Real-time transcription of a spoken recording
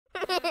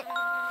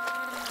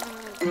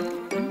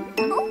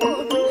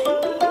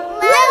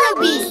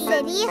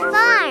Lellobee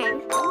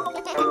Farm.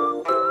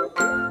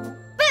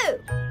 Boo!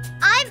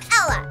 I'm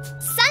Ella.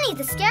 Sunny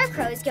the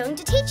Scarecrow is going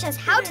to teach us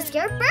how to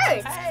scare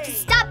birds to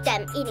stop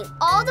them eating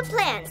all the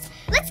plants.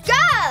 Let's go!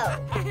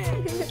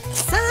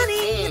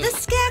 Sunny the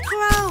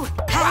Scarecrow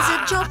has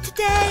a job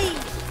today.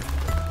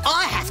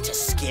 I have to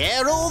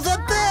scare all the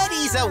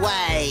birdies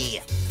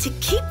away. To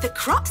keep the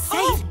crop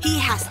safe, he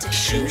has to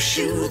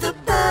shoo the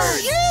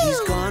birds. He's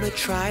gonna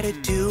try to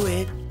do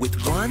it with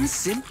one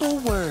simple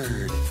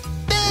word.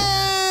 Boo!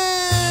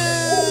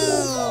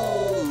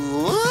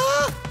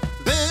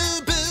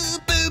 Boo, boo,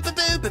 boo, boo,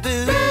 boo, boo,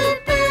 boo. Boo,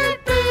 boo,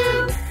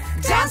 boo.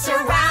 Dance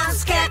around,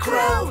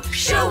 Scarecrow,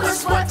 show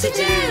us what to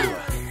do.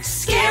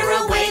 Scare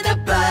away the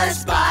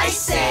birds by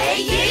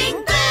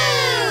saying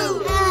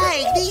boo!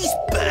 Hey, these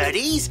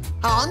birdies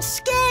aren't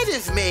scared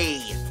of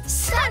me.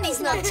 Sunny's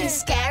not too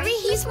scary.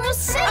 He's more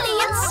silly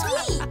and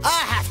sweet.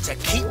 I have to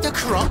keep the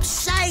crop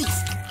safe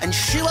and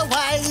shoo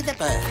away the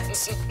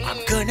birds.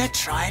 I'm gonna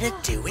try to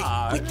do it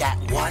with that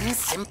one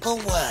simple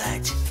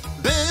word.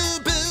 Boo,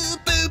 boo,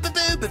 boo, boo,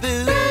 boo, boo,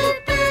 boo. Boo,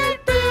 boo,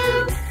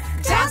 boo.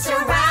 Dance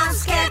around,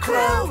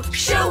 Scarecrow,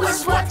 show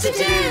us what to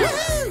do.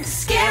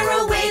 Scare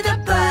away the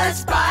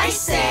birds by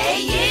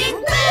saying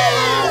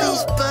boo!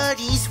 These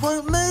birdies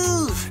won't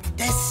move.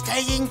 They're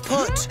staying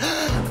put.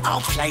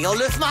 I'll play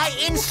all of my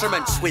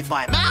instruments with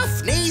my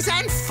mouth, knees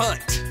and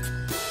foot.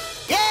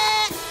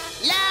 Yeah!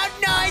 Loud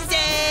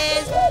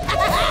noises!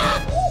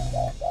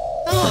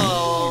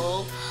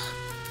 Oh.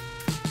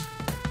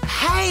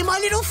 Hey, my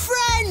little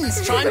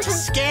friends, trying to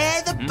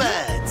scare the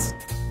birds.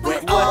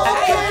 We're all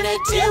gonna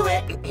do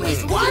it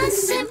with one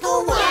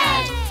simple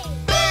word.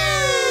 Boo!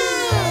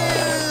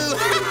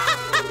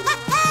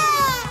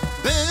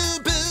 Boo,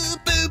 boo,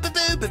 boo, boo,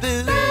 boo,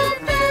 boo,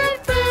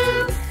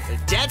 boo.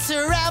 Dance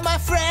around, my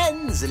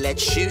friends.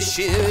 Let's shoo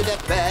the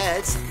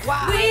birds.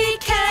 We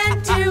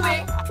can do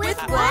it with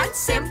one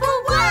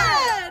simple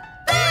word.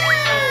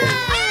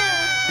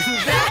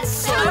 That's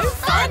so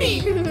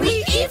funny.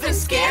 We even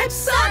scared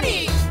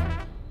Sunny.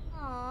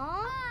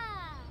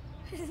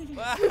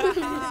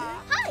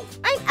 Hi,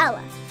 I'm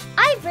Ella.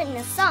 I've written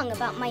a song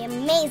about my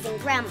amazing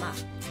grandma.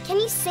 Can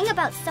you sing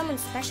about someone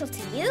special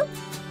to you?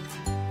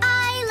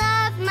 I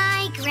love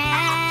my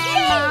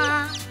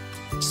grandma.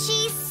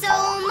 She's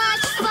so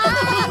much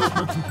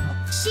fun.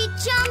 She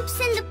jumps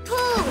in the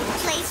pool,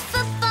 plays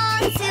football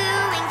too,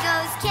 and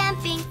goes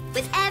camping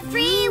with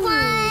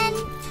everyone.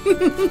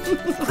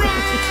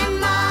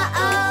 Grandma,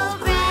 oh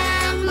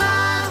grandma,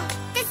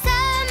 there's so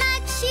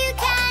much you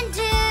can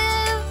do.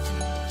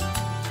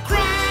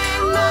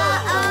 Grandma,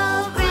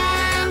 oh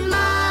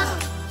grandma,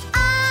 I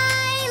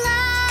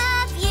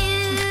love you.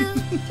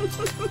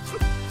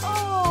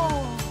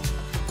 Oh.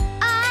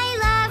 I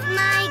love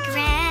my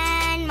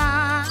grandma.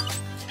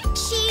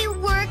 She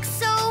works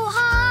so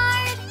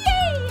hard.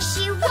 Yay!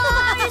 She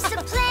waters the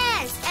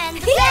plants and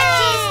the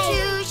veggies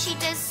too. She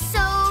does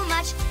so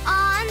much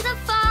on the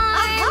farm.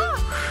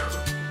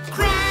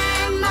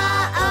 Grandma,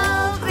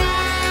 oh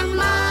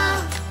grandma,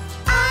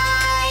 I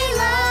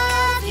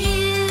love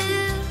you.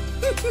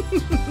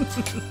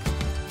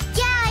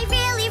 Yeah, I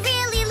really,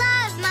 really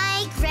love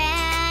my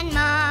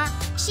grandma.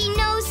 She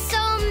knows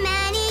so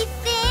many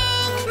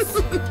things.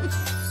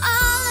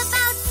 All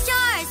about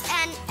stars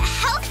and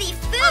healthy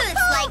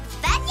foods like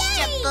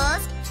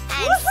vegetables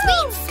and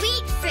sweet,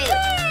 sweet fruit.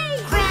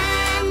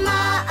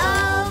 Grandma,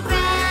 oh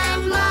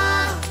grandma,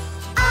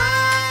 I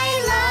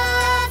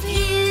love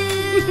you.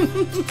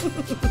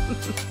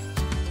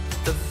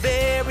 The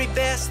very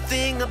best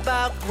thing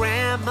about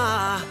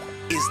Grandma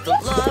is the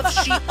love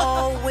she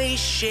always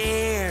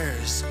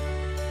shares.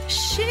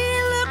 She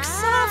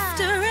looks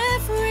after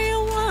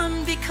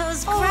everyone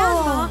because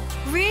Grandma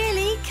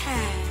really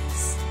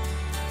cares.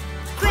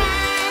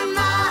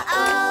 Grandma,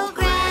 oh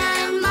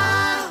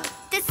grandma,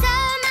 there's so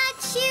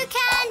much you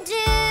can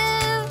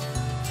do.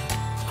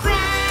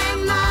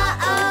 Grandma,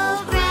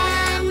 oh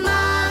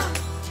grandma,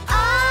 I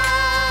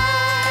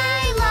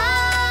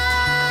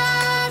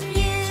love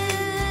you.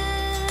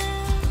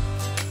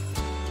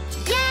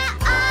 Yeah,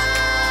 I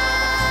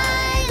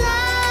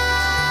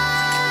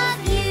love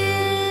you.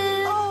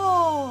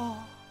 Oh.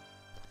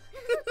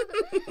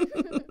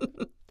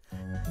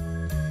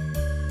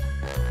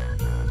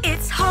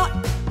 It's hot,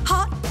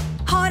 hot,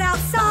 hot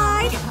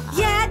outside.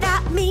 Yeah,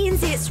 that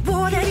means it's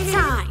water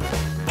time.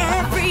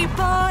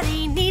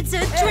 Everybody needs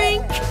a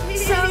drink.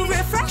 So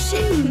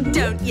refreshing,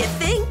 don't you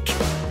think?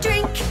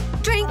 Drink,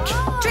 drink,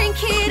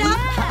 drink it up.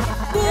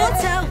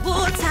 Water,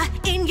 water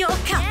in your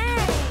cup.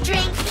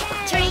 Drink,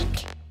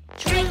 drink,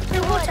 drink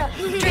the water.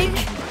 Drink,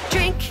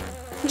 drink,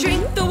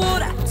 drink the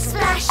water.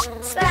 Splash,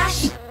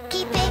 splash,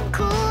 keep it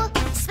cool.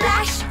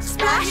 Splash,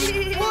 splash,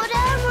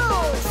 water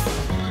rules.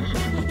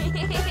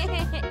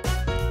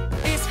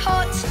 It's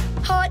hot,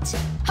 hot,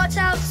 hot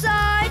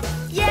outside.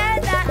 Yeah,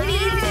 that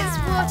means it's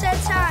water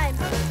time.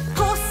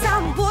 Pour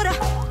some water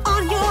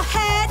on your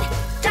head.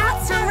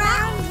 Dance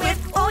around with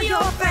all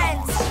your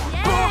friends.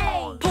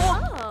 Pour, pour,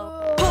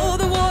 pour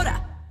the water.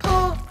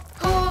 Pour,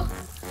 pour,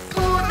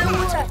 pour the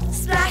water.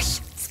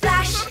 Splash,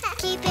 splash,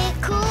 Keep it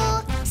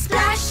cool.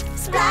 splash,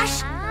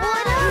 splash,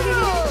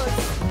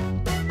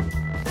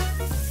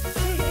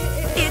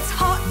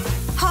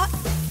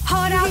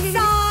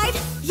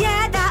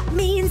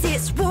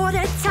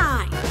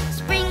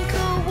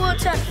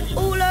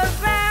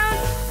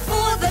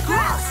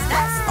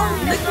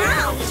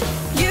 ground.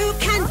 You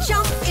can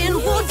jump in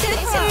water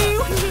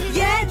too.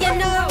 Yeah, you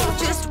know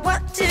just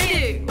what to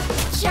do.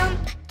 Jump,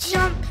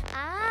 jump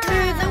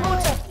through the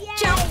water.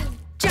 Jump,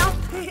 jump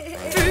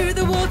through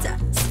the water.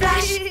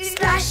 Splash,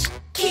 splash,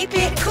 keep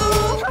it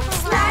cool.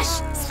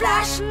 Splash,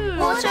 splash,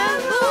 water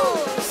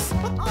rules.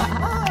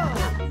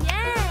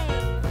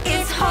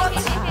 It's hot,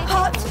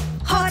 hot,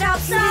 hot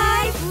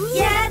outside.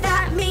 Yeah,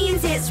 that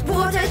means it's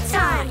water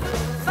time.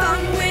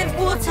 Fun with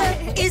water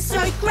is so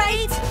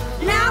great.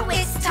 Now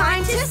it's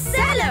time to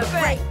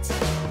celebrate.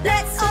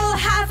 Let's all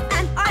have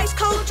an ice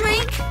cold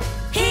drink.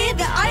 Hear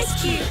the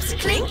ice cubes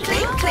clink,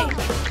 clink, clink.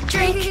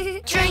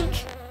 Drink,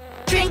 drink,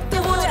 drink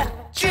the water.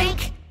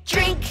 Drink,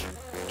 drink,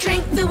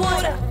 drink the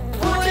water.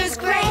 Water's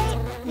great.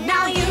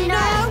 Now you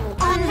know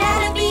on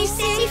Lellobee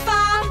City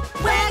Farm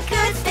where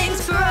good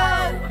things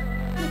grow.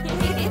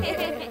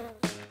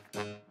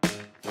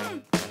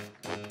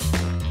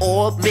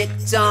 Old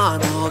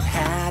MacDonald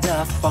had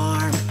a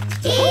farm,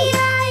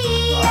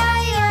 E-I-E-I-O.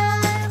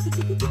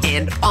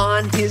 and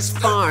on his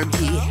farm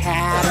he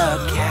had a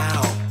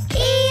cow.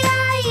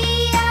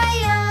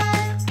 E-I-E-I-O.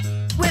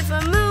 With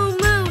a moo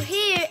moo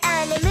here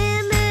and a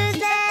moo moo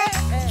there.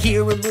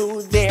 Here a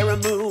moo, there a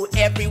moo,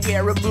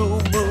 everywhere a moo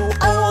moo.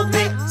 Old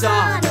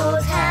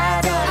MacDonald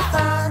had a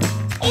farm,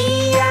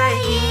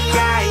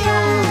 E-I-E-I-O.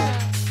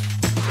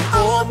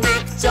 Old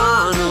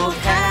MacDonald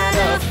had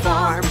a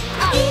farm,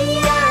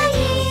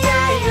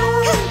 E-I-E-I-O.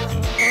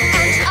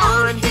 and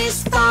on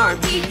his farm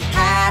he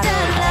had a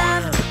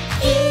lamb.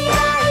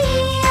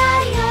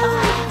 E-I-E-I-O.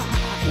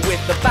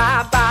 With a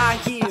baa-baa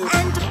here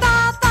And a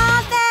ba-ba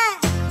there.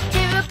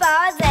 Here a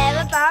bar, there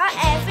a bar,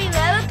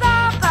 everywhere a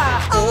bar bar.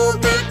 Old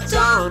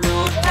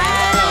MacDonald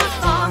had a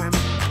farm,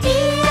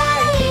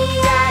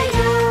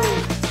 E-I-E-I-O.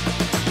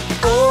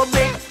 Old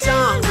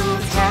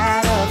MacDonald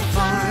had a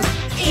farm,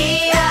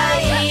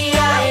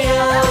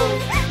 E-I-E-I-O.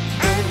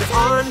 and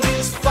on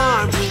his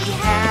farm he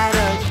had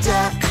a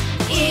duck.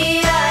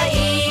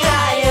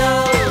 E-I-E-I-O.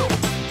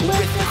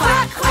 With a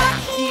quack quack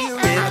here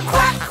and a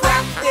quack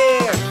quack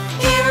there.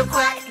 Here a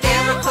quack,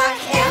 there a quack,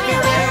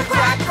 everywhere a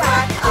quack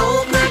quack.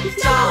 Old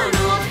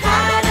MacDonald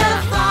had a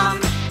farm,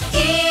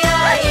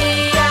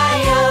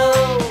 E-I-E-I-O.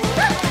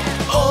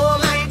 Old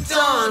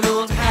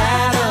MacDonald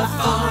had a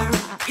farm,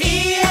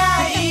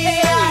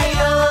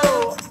 E-I-E-I-O.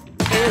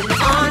 and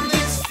on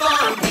his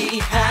farm he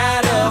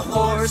had a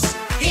horse.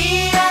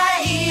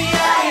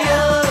 E-I-E-I-O.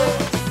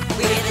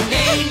 With a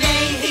neigh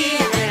neigh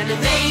here and a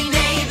neigh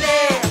neigh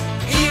there.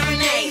 Here a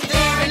neigh,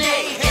 there a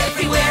neigh,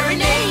 everywhere a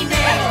neigh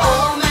neigh.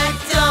 Old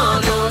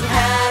MacDonald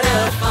had a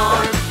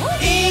farm,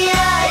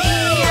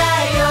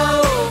 E-I-E-I-O.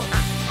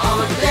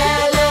 on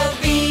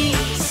Lellobee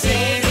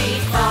City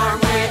Farm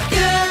where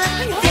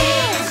good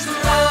things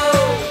grow.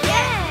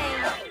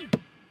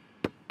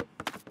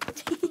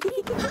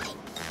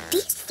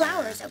 These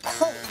flowers are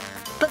cold,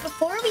 but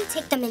before we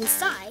take them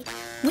inside,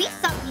 we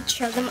thought we'd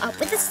cheer them up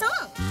with a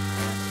song.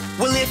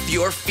 Well, if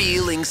you're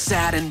feeling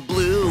sad and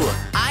blue,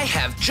 I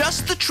have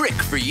just the trick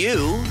for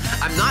you.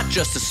 I'm not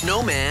just a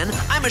snowman,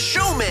 I'm a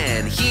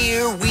showman.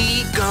 Here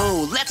we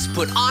go, let's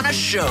put on a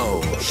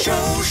show.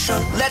 Show, show,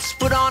 Let's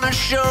put on a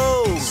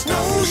show.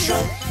 snow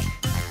show.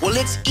 Well,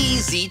 it's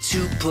easy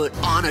to put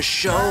on a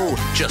show.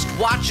 Just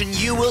watch and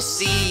you will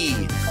see.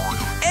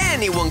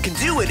 Anyone can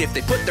do it if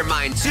they put their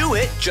mind to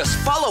it. Just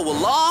follow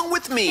along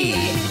with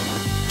me.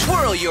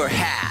 Twirl your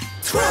hat,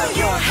 Twirl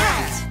your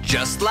hat,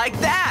 just like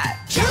that.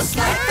 just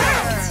like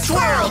that.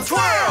 Twirl,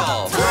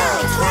 twirl.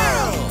 Twirl,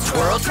 twirl.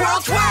 Twirl,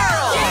 twirl,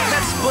 twirl.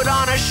 Let's put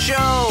on a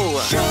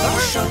show. Show,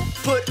 show,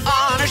 Put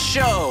on a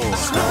show.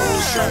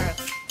 snow show.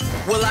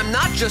 Well, I'm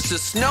not just a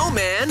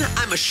snowman,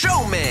 I'm a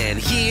showman.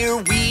 Here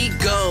we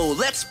go.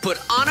 Let's put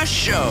on a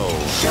show.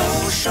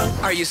 Show, show,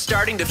 Are you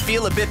starting to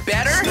feel a bit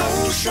better?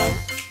 snow show.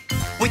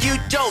 Well, you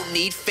don't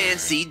need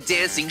fancy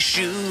dancing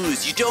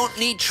shoes. You don't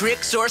need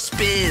tricks or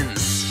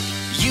spins.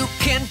 You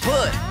can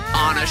put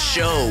on a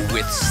show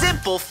with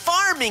simple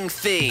farming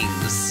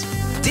things.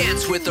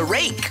 Dance with a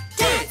rake.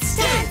 Dance,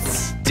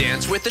 dance,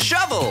 Dance with a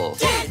shovel.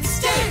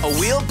 dance, dance. A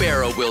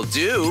wheelbarrow will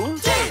do.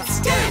 Dance,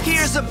 dance.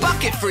 Here's a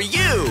bucket for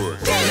you.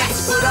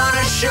 Let's put on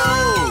a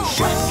show.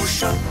 Show,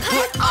 show,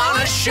 Put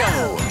on a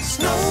show.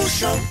 snow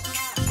show.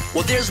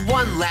 Well, there's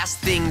one last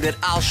thing that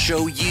I'll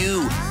show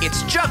you.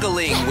 It's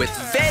juggling with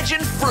veg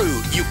and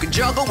fruit. You can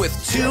juggle with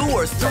 2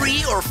 or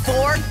 3 or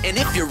 4. And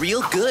if you're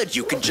real good,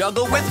 you can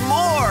juggle with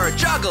more.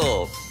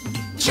 Juggle.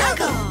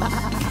 Juggle,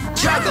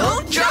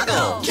 Juggle,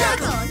 juggle.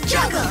 juggle,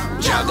 juggle.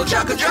 Juggle,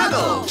 juggle,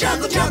 juggle.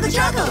 Juggle, juggle,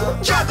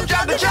 juggle. Juggle,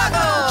 juggle,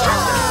 juggle.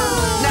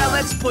 Now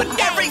let's put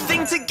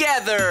everything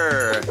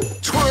together.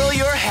 Twirl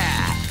your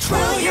hat.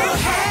 Twirl your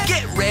hat.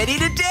 Get ready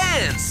to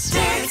dance.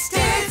 Dance,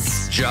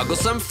 dance. Juggle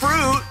some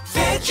fruit.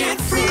 Veg and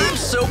I'm fruit.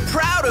 so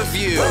proud of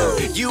you.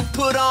 You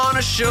put on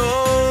a show.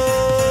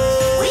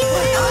 We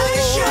put on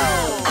a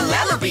show. A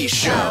Lellobee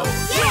show.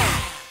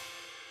 Yeah.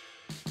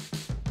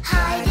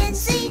 Hide and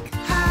seek,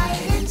 hide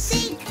and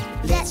seek.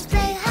 Let's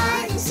play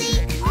hide and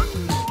seek.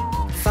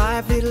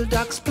 5 little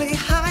ducks play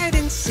hide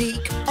and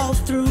seek all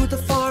through the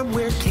farm.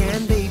 Where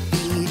can they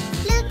be?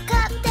 Look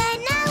up there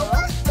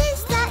now.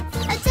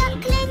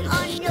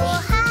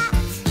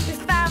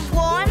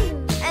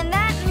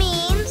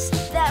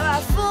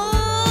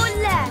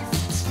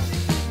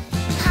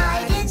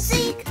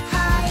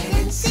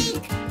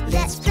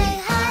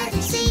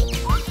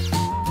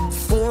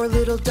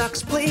 little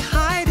ducks play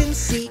hide and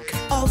seek.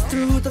 All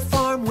through the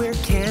farm, where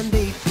can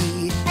they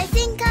be? I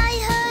think I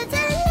heard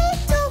a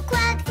little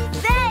quack.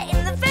 There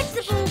in the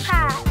vegetable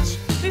patch.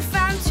 We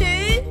found 2,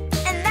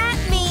 and that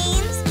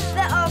means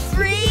there are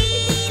 3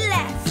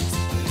 left.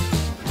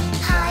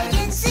 Hide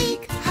and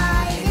seek,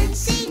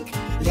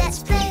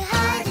 let's play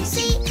hide and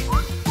seek.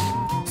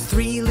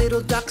 3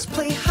 little ducks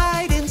play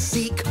hide and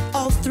seek.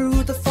 All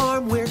through the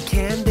farm, where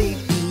can they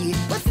be?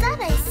 What's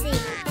that I see?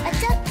 A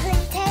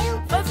duckling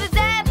tail? Over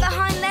there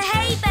behind the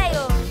hay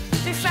bale.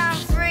 We found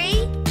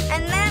 3,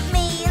 and that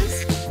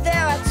means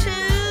there are 2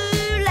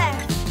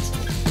 left.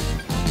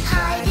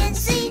 Hide and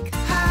seek,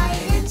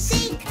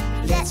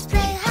 let's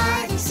play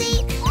hide and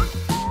seek.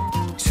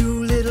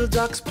 2 little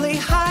ducks play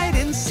hide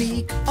and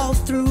seek. All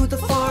through the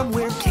farm,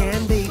 where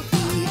can they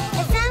be?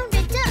 I found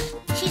a duck,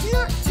 she's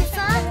not too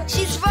far.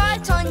 She's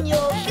right on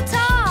your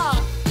guitar.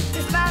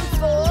 We found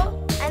 4,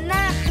 and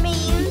that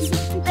means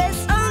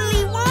there's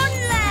only 1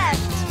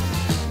 left.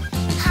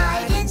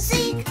 Hide and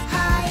seek,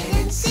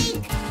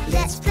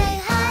 let's play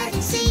hide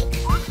and seek.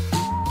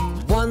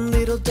 1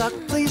 little duck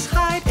plays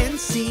hide and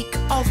seek.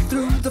 All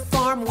through the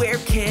farm, where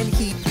can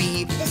he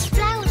be? The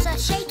flowers are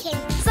shaking.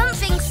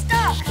 Something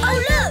stuck. Oh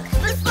look,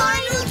 the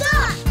final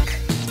duck!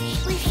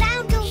 We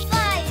found all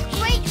 5.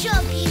 Great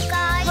job, you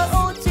guys. We're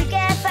all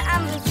together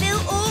and we feel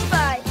all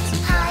right.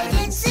 Hide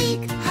and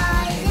seek,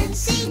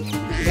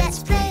 let's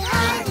play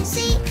hide and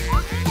seek.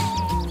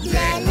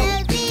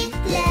 Lellobee,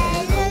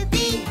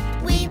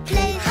 we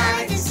play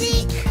hide and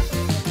seek.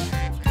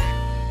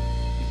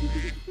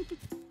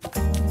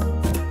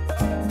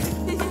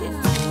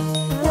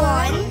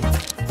 One,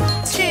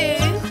 2,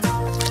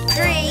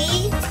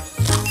 3,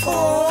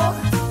 4,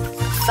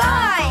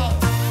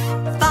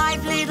 5.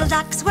 5 little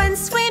ducks went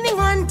swimming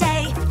one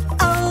day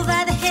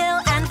over the hill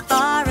and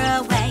far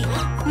away.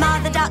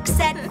 Mother duck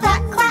said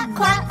quack, quack,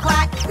 quack,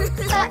 quack.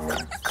 Quack,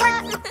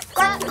 quack,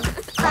 quack,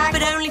 quack.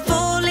 But only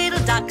 4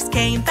 little ducks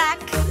came back.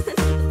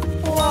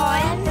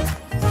 1,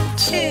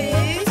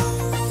 2,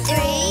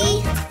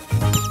 3,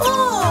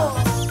 4.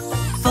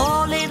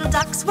 4 little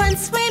ducks went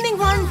swimming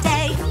one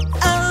day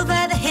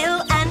over the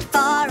hill and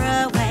far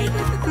away.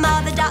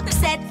 Mother duck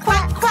said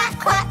quack, quack,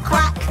 quack,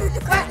 quack.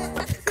 Quack,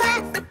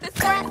 quack,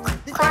 quack,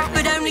 quack.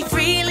 But only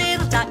 3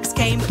 little ducks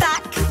came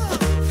back.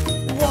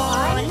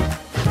 1,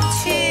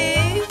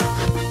 2,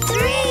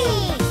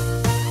 3.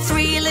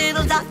 3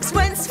 little ducks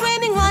went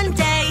swimming one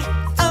day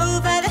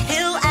over the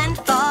hill and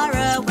far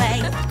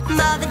away.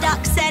 Mother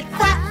duck said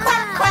quack,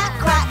 quack, quack,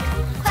 quack.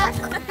 Quack,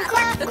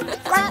 quack,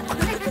 quack,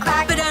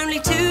 quack. But only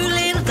 2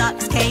 little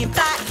ducks came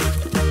back.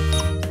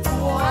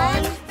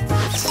 1,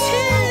 2.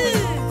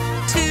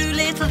 2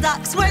 little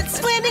ducks went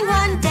swimming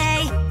one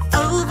day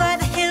over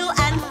the hill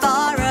and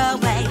far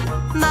away.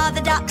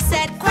 Mother duck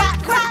said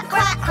quack, quack,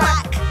 quack,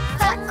 quack.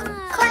 Quack,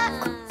 quack,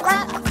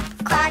 quack,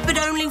 quack. But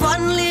only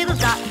 1 little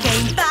duck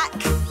came back.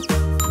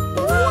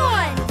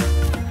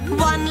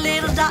 1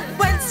 little duck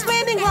went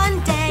swimming one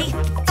day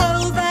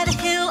over the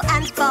hill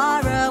and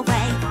far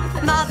away.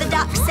 Mother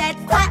duck said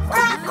quack,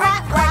 quack,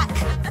 quack, quack.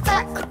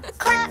 Quack,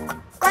 quack,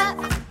 quack,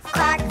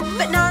 quack.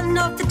 But none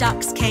of the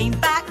ducks came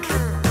back.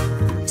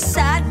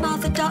 Sad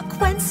mother duck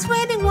went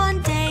swimming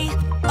one day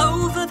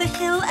over the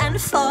hill and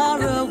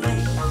far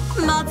away.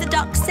 Mother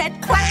duck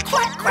said quack,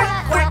 quack,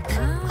 quack, quack.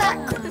 Quack,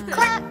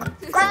 quack,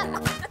 quack,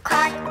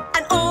 quack.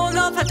 And all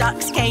of her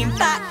ducks came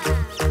back.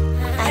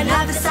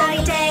 Another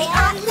sunny day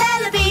at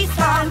Lellobee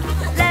Farm.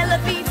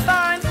 Lellobee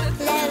Farm.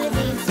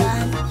 Lellobee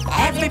farm.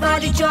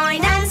 Everybody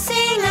join and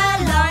sing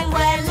along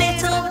where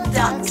little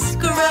ducks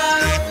grow.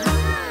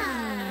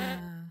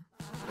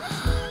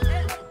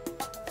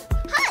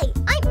 Hi,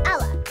 I'm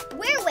Ella.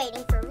 We're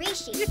waiting for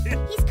Rishi.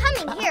 He's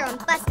coming here on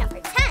bus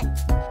number 10.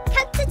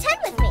 Count to 10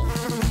 with me.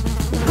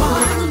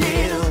 1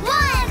 little,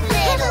 1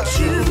 little,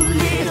 2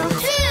 little, 2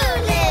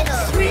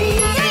 little, 3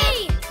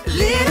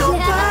 little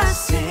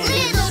buses.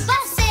 little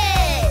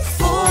buses.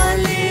 4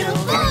 little,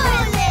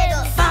 4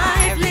 little,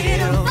 5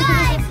 little,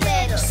 5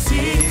 little,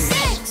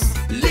 6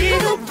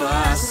 little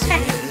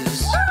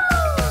buses.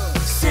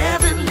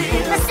 7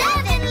 little,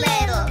 7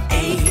 little,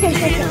 8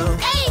 little,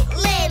 8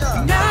 little,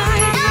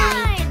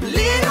 9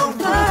 little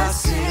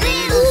buses.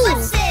 little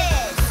buses.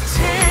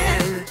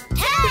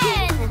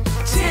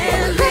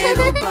 10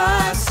 little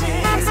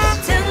buses.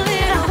 10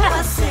 little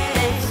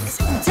buses.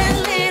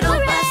 10 little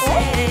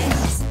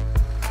buses.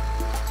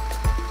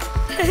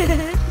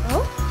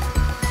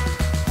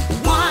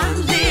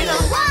 1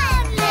 little,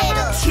 1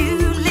 little, 2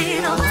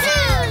 little, 2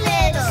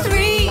 little,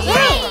 3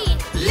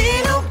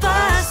 little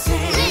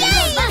buses.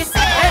 little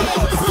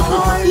buses.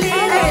 4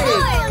 little,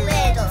 4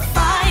 little,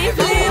 5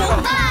 little,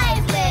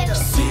 5 little,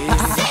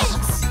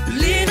 6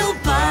 little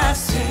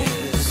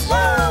buses.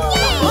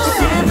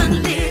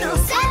 7 little,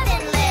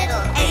 7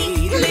 little,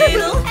 8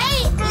 little,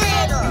 8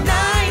 little,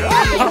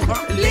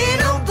 9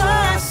 little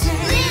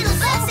buses.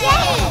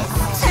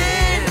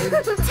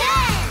 little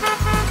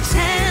buses.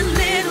 10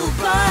 little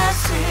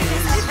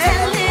buses.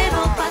 10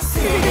 little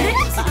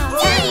buses.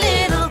 10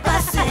 little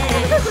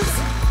buses.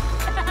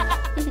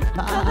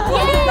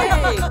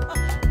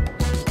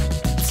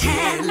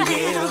 10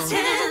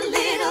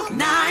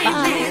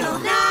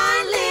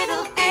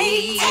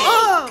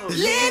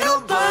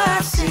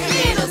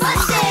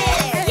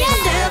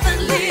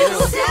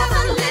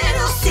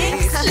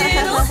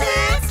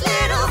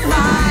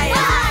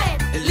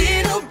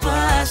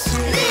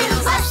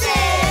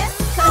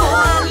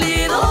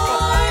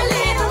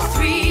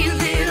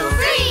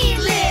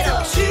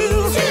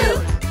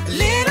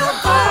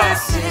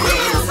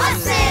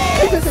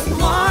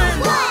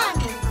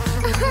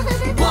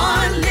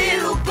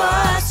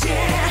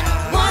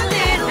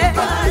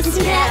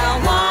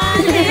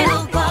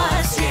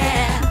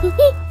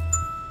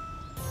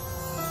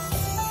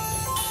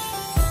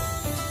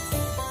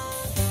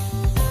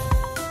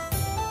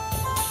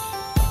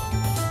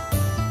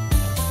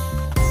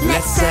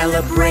 Let's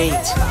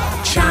celebrate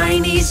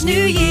Chinese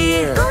New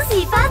Year. 恭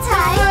喜发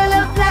财 Full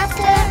of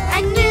laughter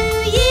and New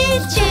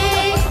Year's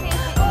cheer.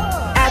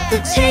 At the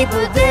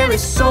table there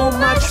is so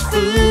much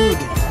food.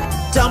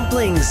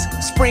 Dumplings,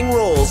 spring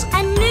rolls,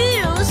 And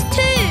noodles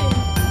too.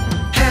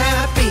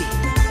 Happy,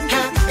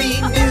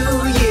 happy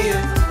New Year.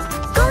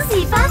 恭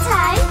喜发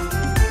财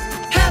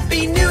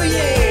Happy New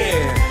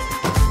Year.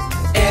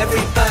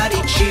 Everybody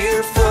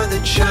cheer for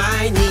the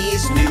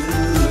Chinese New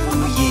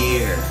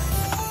Year.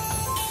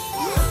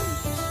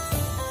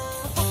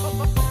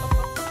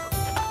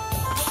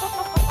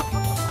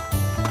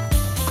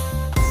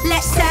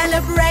 Let's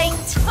celebrate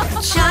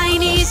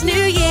Chinese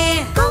New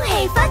Year. 恭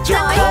喜发 Your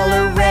财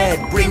color red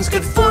brings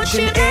good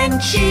fortune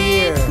and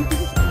cheer.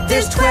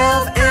 There's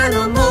 12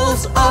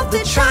 animals of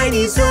the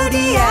Chinese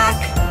zodiac.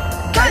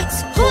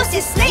 Goats,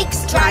 horses,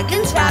 snakes,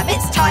 dragons,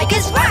 rabbits,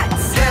 tigers,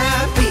 rats.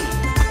 Happy,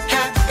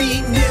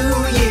 happy New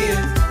Year.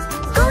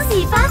 恭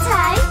喜发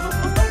财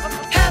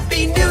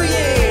Happy New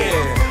Year.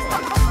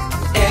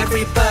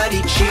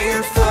 Everybody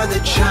cheer for the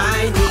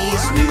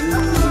Chinese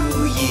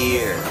New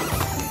Year.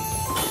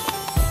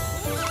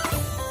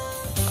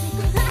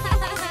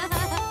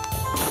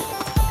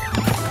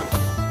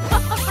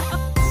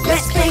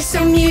 Let's play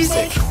some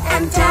music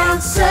and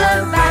dance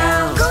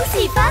around. 恭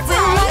喜发 We'll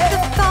财 light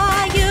the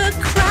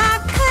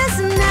firecrackers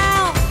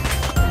now.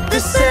 The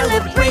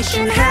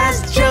celebration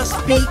has just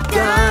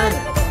begun.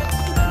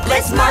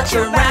 Let's march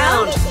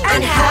around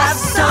and have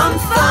some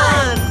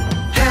fun.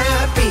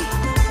 Happy,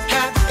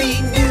 happy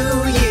New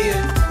Year.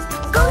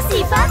 恭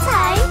喜发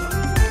财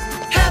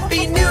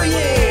Happy New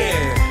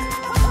Year.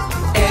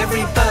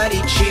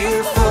 Everybody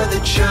cheer for the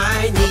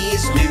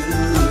Chinese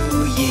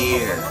New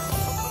Year.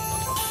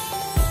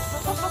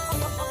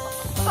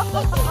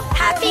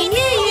 Happy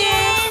New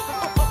Year!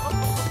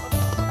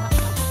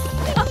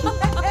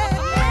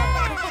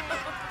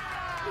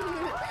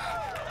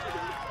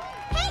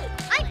 Hey,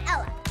 I'm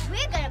Ella.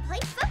 We're gonna play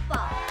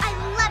football. I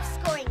love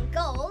scoring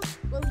goals.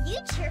 Will you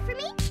cheer for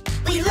me?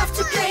 We love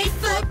to play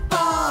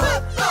football.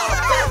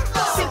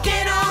 So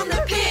get on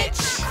the pitch.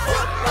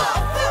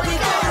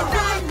 We're gonna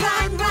run,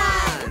 run,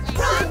 run.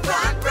 Run,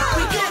 run, run.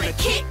 We're gonna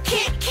kick,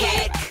 kick,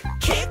 kick.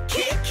 Kick,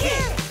 kick,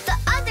 kick. The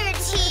other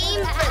team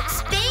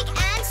looks big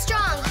and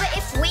strong, but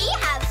if we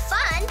have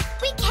fun,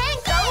 we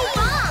can't go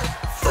wrong.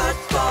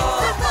 Football,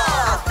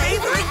 our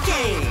favorite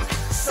game.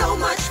 So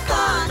much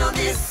fun on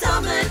this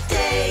summer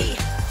day.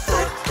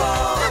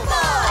 Football,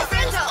 My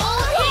friends are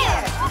all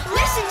here.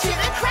 Listen to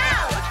the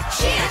crowd.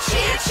 cheer,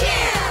 cheer,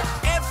 cheer.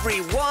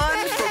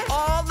 Everyone from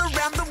all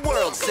around the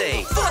world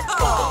say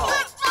Football,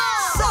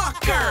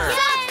 soccer,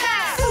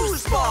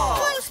 foosball,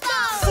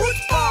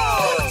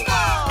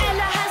 football.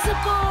 Ella has a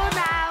ball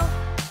now.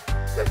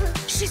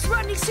 She's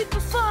running super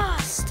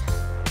fast.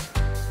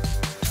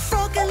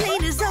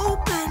 Frogalena's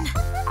open,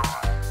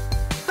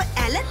 but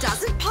Ella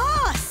doesn't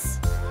pass.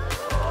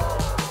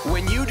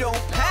 when you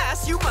don't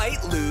pass, you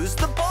might lose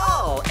the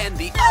ball, and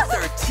the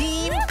other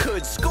team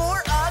could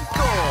score a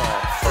goal.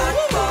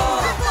 Football,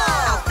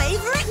 our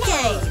favorite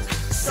game.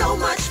 So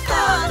much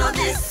fun on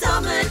this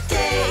summer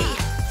day.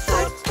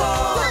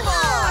 Football,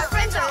 Our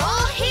friends are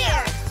all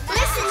here.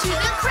 Listen to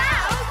the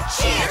crowd.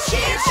 cheer,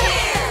 cheer,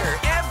 cheer.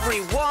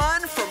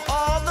 Everyone from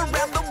all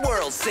around the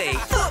world say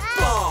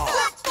Football,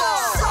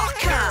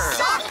 soccer,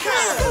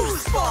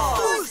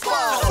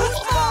 foosball,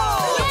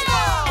 football.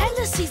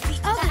 Ella sees the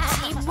other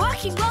team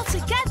working well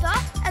together,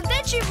 and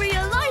then she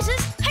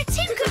realizes her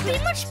team could be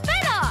much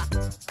better.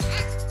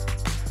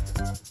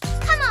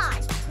 Come on.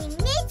 We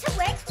need to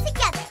work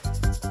together.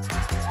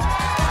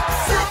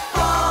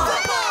 Football,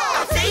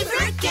 our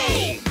favorite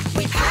game.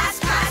 We pass,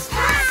 pass,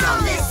 pass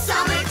on this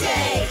summer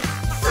day.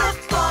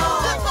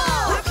 Football,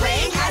 we're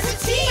playing as a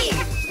team.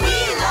 We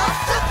love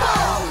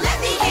football. Let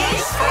me hear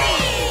you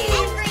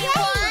scream.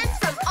 Everyone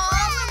from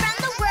all around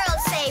the world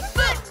say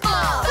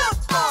football.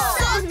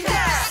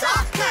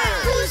 Soccer,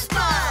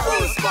 Foosball.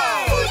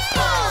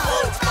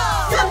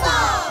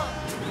 football.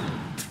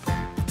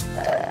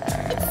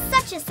 It's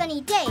such a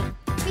sunny day.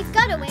 We've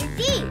got to wear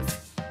these.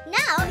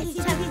 Now it's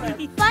time for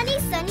a funny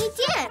sunny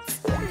dance.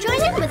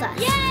 Join in with us.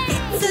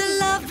 It's a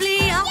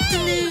lovely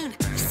afternoon.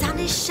 The sun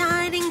is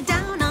shining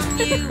down on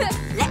you.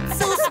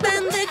 Let's all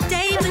spend the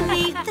day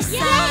beneath the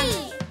sun.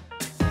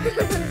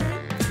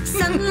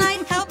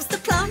 Sunlight helps the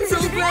plants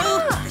all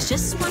grow. There's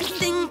just one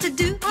thing to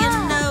do, you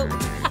know.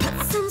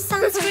 Put some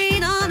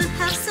sunscreen on and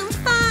have some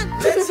fun.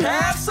 let's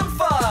have some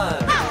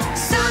fun.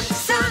 Sun,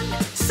 sun,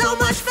 so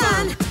much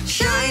fun,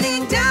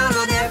 shining down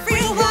on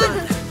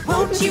everyone.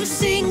 Won't you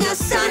sing a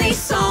sunny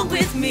song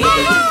with me?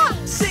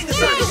 Sing a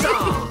sunny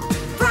song.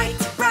 Bright,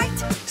 bright,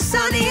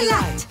 sunny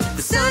light.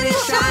 The sun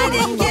is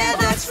shining, yeah,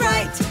 that's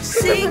right.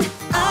 Sing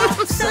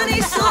a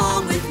sunny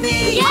song with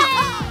me.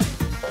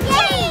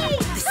 Yay!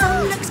 The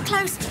sun looks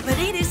close, but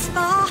it is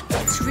far.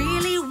 It's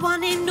really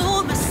one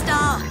enormous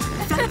star.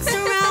 Floats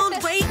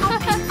around way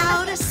up in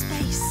outer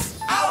space.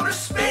 Outer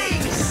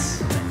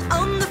space.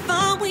 On the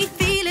farm we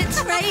feel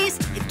its rays.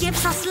 It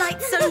gives us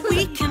light so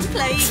we can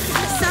play.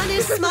 The sun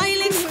is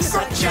smiling,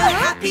 such a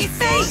happy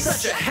face.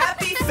 Such a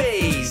happy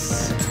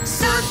face.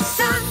 Sun,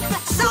 sun,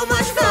 so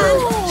much fun,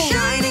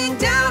 shining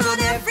down on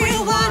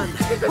everyone.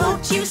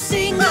 Won't you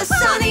sing a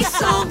sunny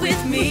song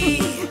with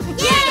me?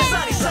 Sing a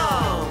sunny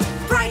song.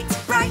 Bright,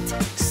 bright,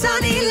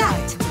 sunny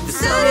light. The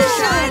sun is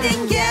shining,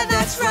 yeah,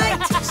 that's right.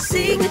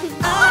 Sing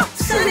a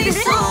sunny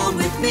song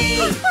with me.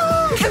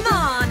 Come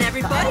on,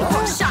 everybody,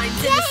 what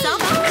shines in the sun?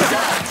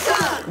 Sun,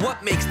 sun.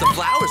 What makes the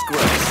flowers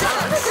grow?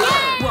 Sun,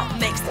 sun. What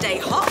makes the day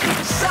hot?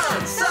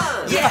 Sun,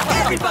 sun. Yeah,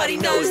 everybody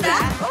knows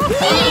that.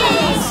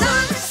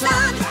 Sun,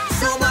 sun,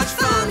 so much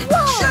fun,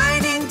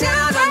 shining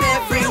down on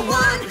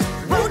everyone.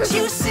 Won't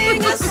you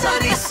sing a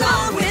sunny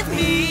song with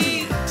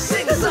me?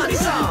 Sing a sunny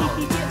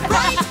song.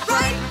 Bright,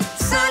 bright,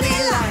 sunny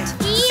light.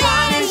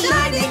 Sun is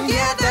shining,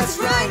 yeah, that's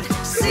right.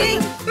 Sing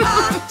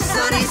a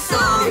sunny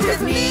song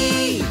with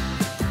me.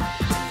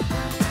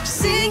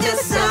 Sing a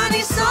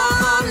sunny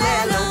song,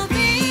 Lellobee.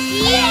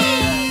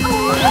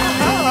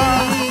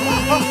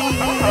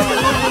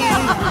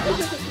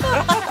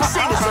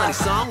 Sing a sunny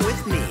song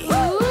with me.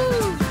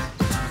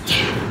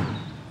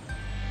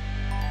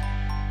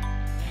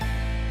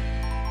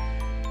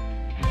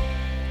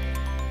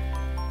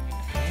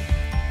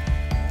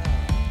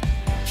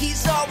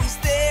 He's always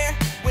there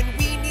when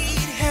we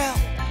need help.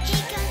 He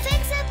can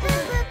fix a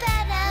boo-boo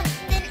better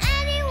than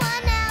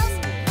anyone else.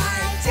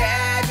 My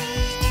daddy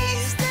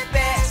is the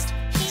best.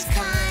 He's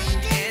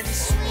kind and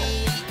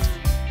sweet.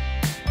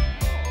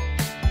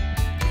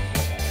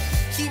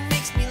 He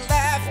makes me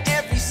laugh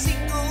every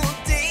single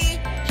day.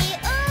 He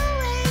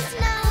always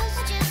knows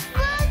just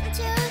what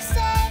to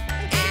say.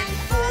 And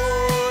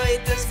boy,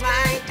 does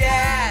my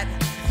dad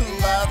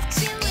love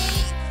to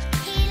eat.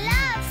 He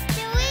loves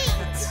to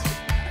eat.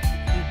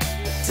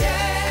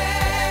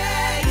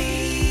 Daddy,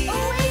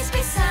 Always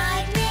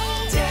beside me.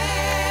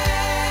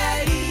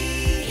 Daddy,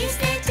 He's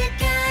there to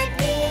guide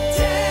me.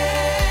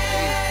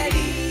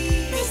 Daddy.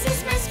 This is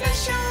my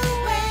special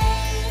way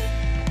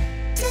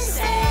to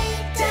say,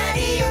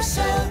 Daddy, you're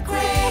so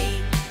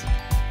great.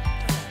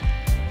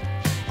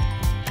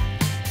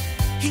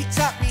 He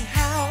taught me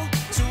how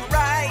to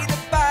ride a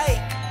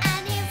bike.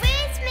 And he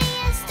reads me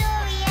a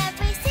story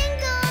every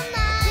single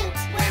night.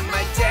 When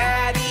my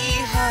daddy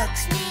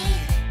hugs me,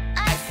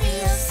 I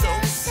feel so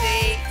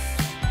safe.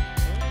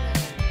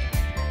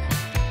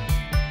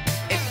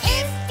 And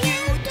if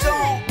you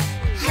don't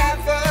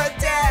have a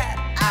dad,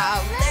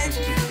 I'll lend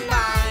you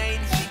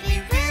mine. He'd be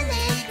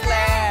really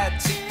glad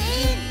to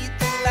eat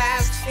the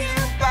last few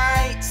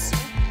bites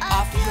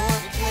off your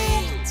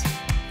plate.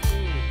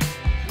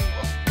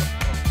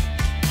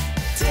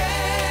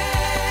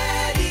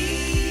 Daddy,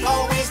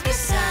 always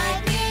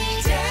beside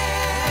me.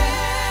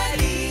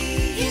 Daddy,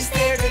 he's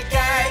there to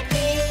guide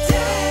me.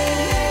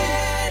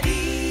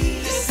 Daddy,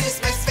 this is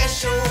my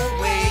special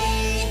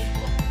way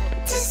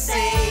to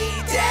say,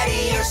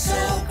 Daddy, you're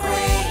so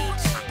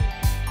great.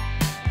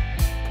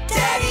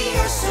 Daddy,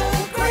 you're so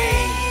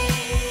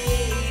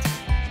great.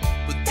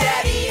 Well,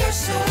 Daddy, you're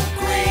so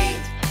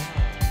great.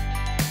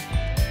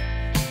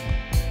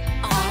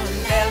 On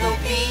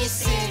Lellobee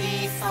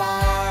City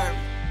Farm.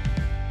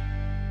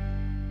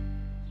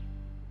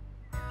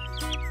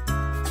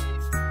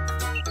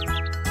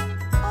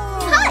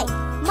 Hi!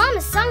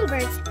 Mama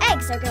Songbird's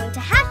eggs are going to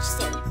hatch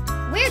soon.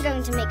 We're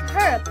going to make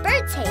her a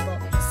bird table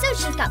so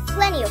she's got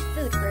plenty of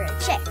food for her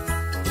chicks.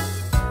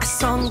 A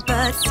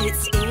songbird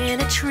sits in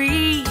a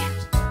tree.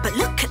 But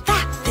look at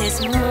that,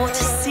 there's more to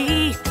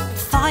see.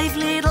 5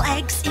 little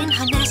eggs in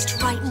her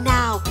nest right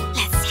now.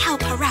 Let's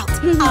help her out,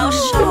 I'll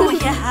show you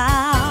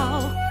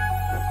how.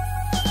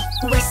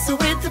 Whistle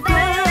with the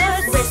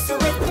birds, whistle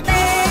with the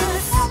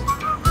birds.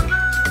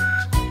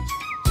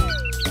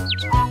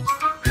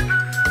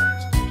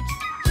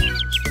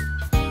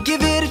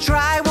 Give it a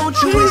try,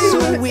 won't you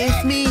whistle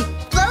with me?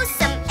 Blow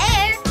some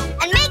air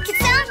and make it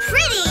sound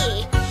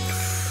pretty.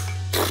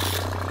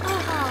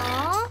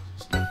 Aww.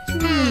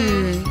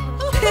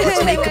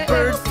 Let's make a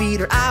bird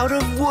feeder out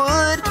of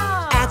wood.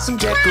 Add some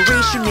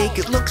decoration, make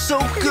it look so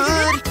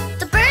good.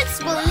 The birds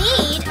will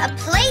need a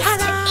place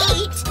to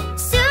eat.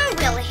 Soon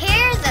we'll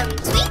hear them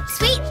tweet,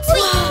 tweet,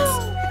 tweet.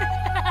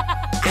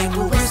 And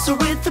we'll whistle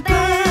with the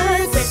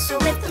birds. Whistle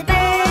with the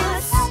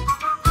birds.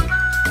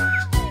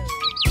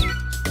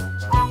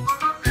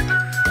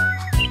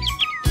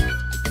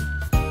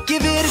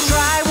 Give it a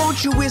try,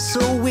 won't you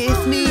whistle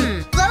with me?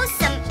 Blow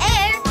some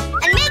air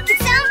and make it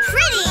sound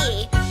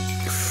pretty.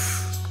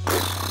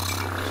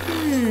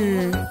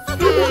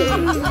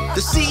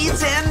 The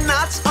seeds and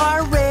nuts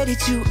are ready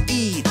to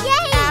eat.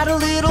 Yay! Add a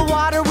little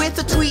water with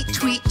a tweet,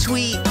 tweet,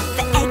 tweet.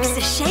 The eggs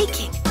are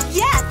shaking.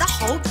 Yeah, the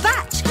whole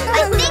batch.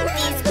 I think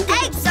these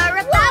eggs are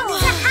about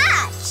to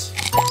hatch.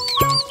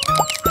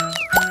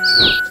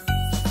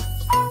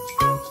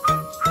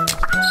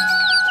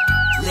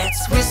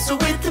 Let's whistle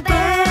with the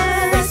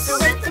birds. Whistle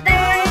with the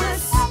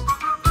birds.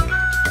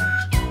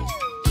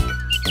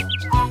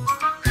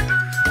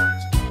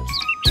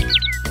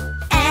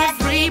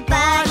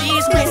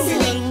 Everybody's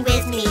whistling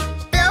with me.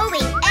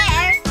 Blowing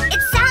air,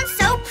 it sounds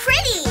so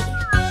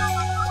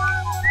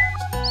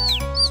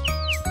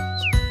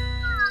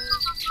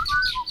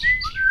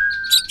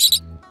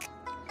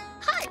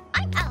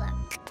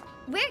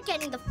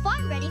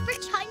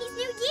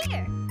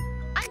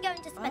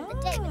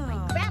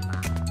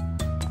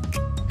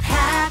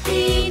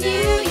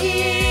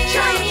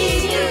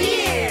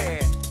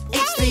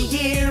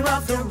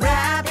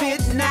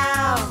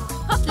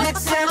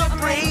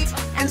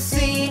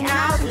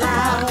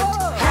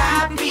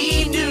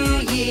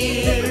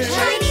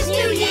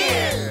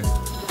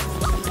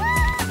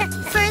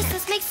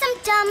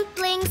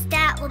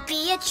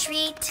a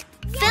treat.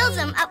 Fill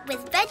them up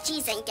with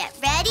veggies and get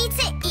ready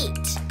to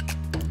eat.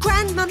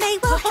 Grandma May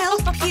will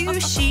help you.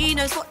 She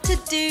knows what to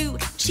do.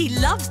 She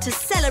loves to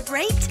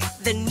celebrate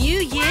the new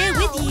year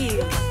with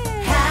you.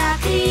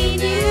 Happy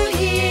New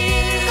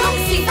Year! Come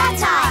see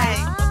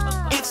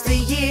Fatai! It's the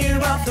year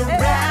of the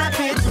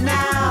rabbit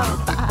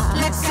now.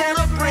 Let's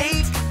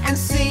celebrate and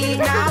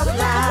sing out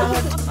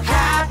loud.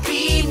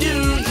 Happy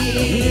New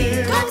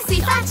Year! Come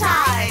see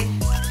Fatai!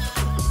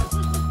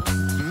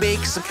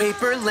 Make some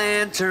paper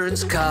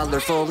lanterns,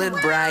 colorful and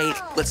bright.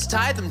 Let's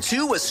tie them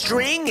to a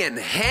string and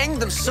hang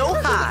them so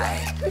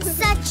high.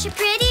 Such a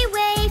pretty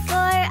way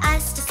for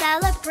us to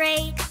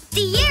celebrate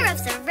the year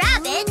of the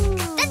rabbit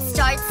that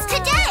starts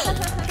today.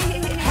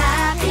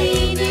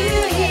 Happy New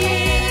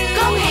Year!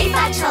 Go hey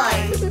Fatai!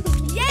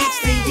 It's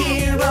the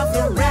year of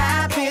the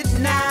rabbit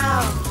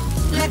now.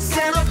 Let's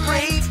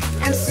celebrate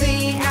and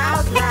sing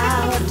out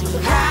loud.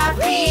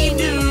 Happy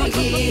New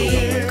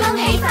Year! Go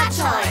hey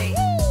Fatai!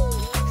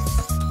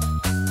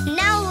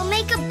 Now we'll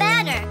make a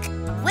banner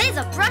with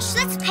a brush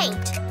that's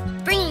paint,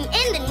 bringing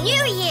in the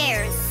new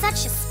year in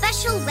such a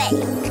special way.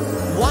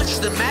 Watch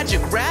the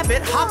magic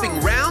rabbit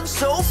hopping round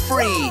so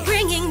free.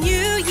 Bringing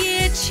New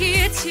Year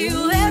cheer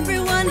to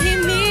everyone he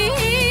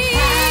meets.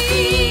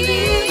 Happy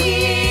New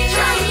Year!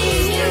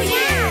 Chinese New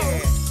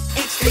Year!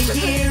 It's the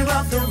year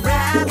of the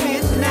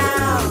rabbit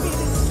now.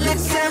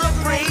 Let's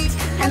celebrate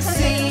and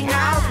sing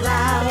out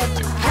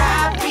loud.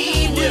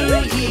 Happy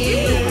New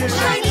Year!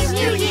 Chinese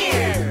New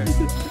Year!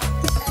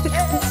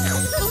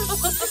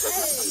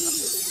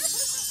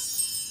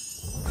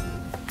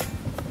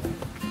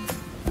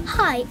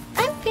 Hi,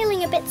 I'm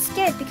feeling a bit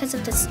scared because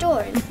of the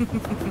storm.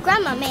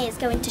 Grandma May is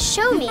going to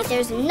show me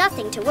there's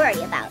nothing to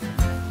worry about.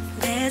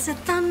 There's a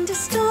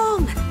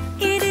thunderstorm.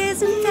 It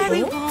isn't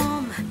very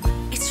warm.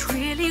 It's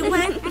really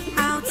wet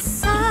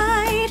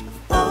outside.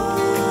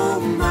 Oh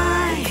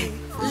my,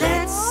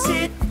 let's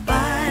sit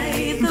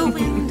by the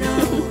window.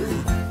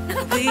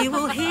 We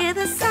will hear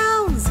the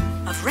sounds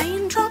of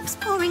raindrops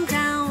pouring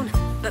down.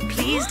 But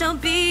please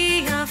don't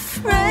be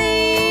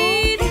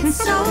afraid.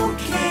 It's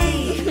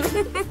okay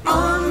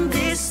on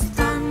this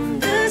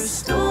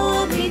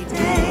thunderstormy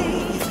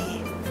day.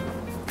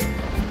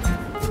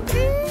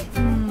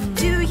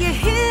 Do you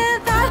hear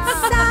that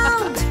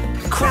sound?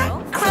 Crack,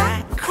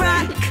 crack,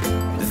 crack.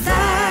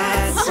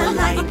 That's a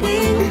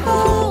lightning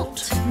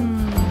bolt.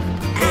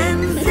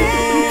 And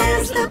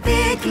there's the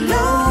big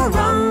low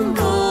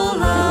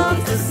rumble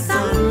of the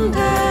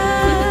thunder.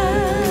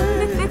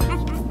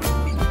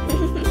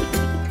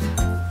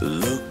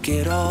 Look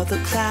at all the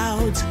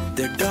clouds,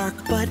 they're dark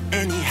but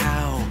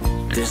anyhow.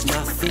 There's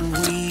nothing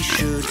we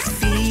should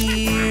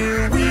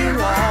fear, we're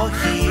all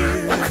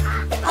here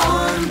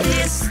on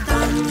this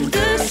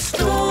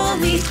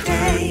thunderstormy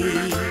day.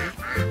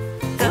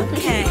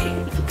 Okay.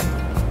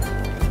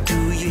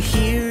 Do you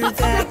hear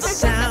that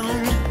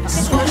sound?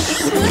 Swoosh,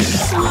 swoosh,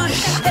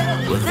 swoosh.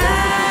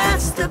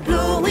 That's the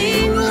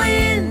blowing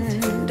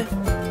wind.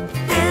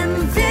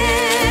 And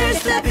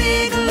there's the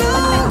big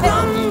low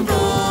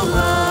rumble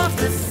of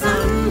the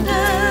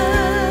thunder.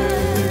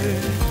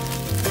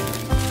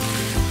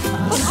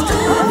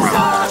 Storms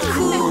are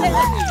cool,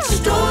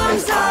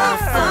 storms are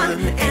fun,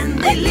 and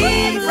they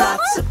leave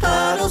lots of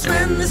puddles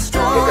when the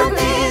storm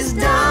is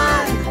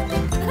done.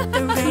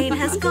 The rain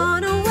has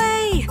gone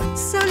away,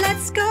 so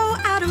let's go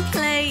out and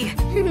play.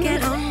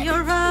 Get on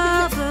your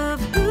rubber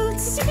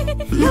boots.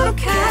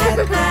 Look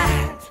at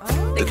that.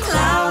 The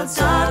clouds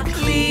are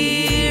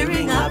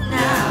clearing up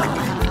now.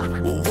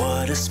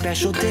 What a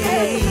special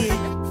day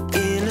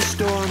in a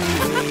stormy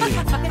way.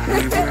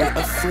 We were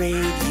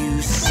afraid,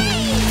 you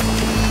see.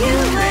 You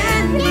ran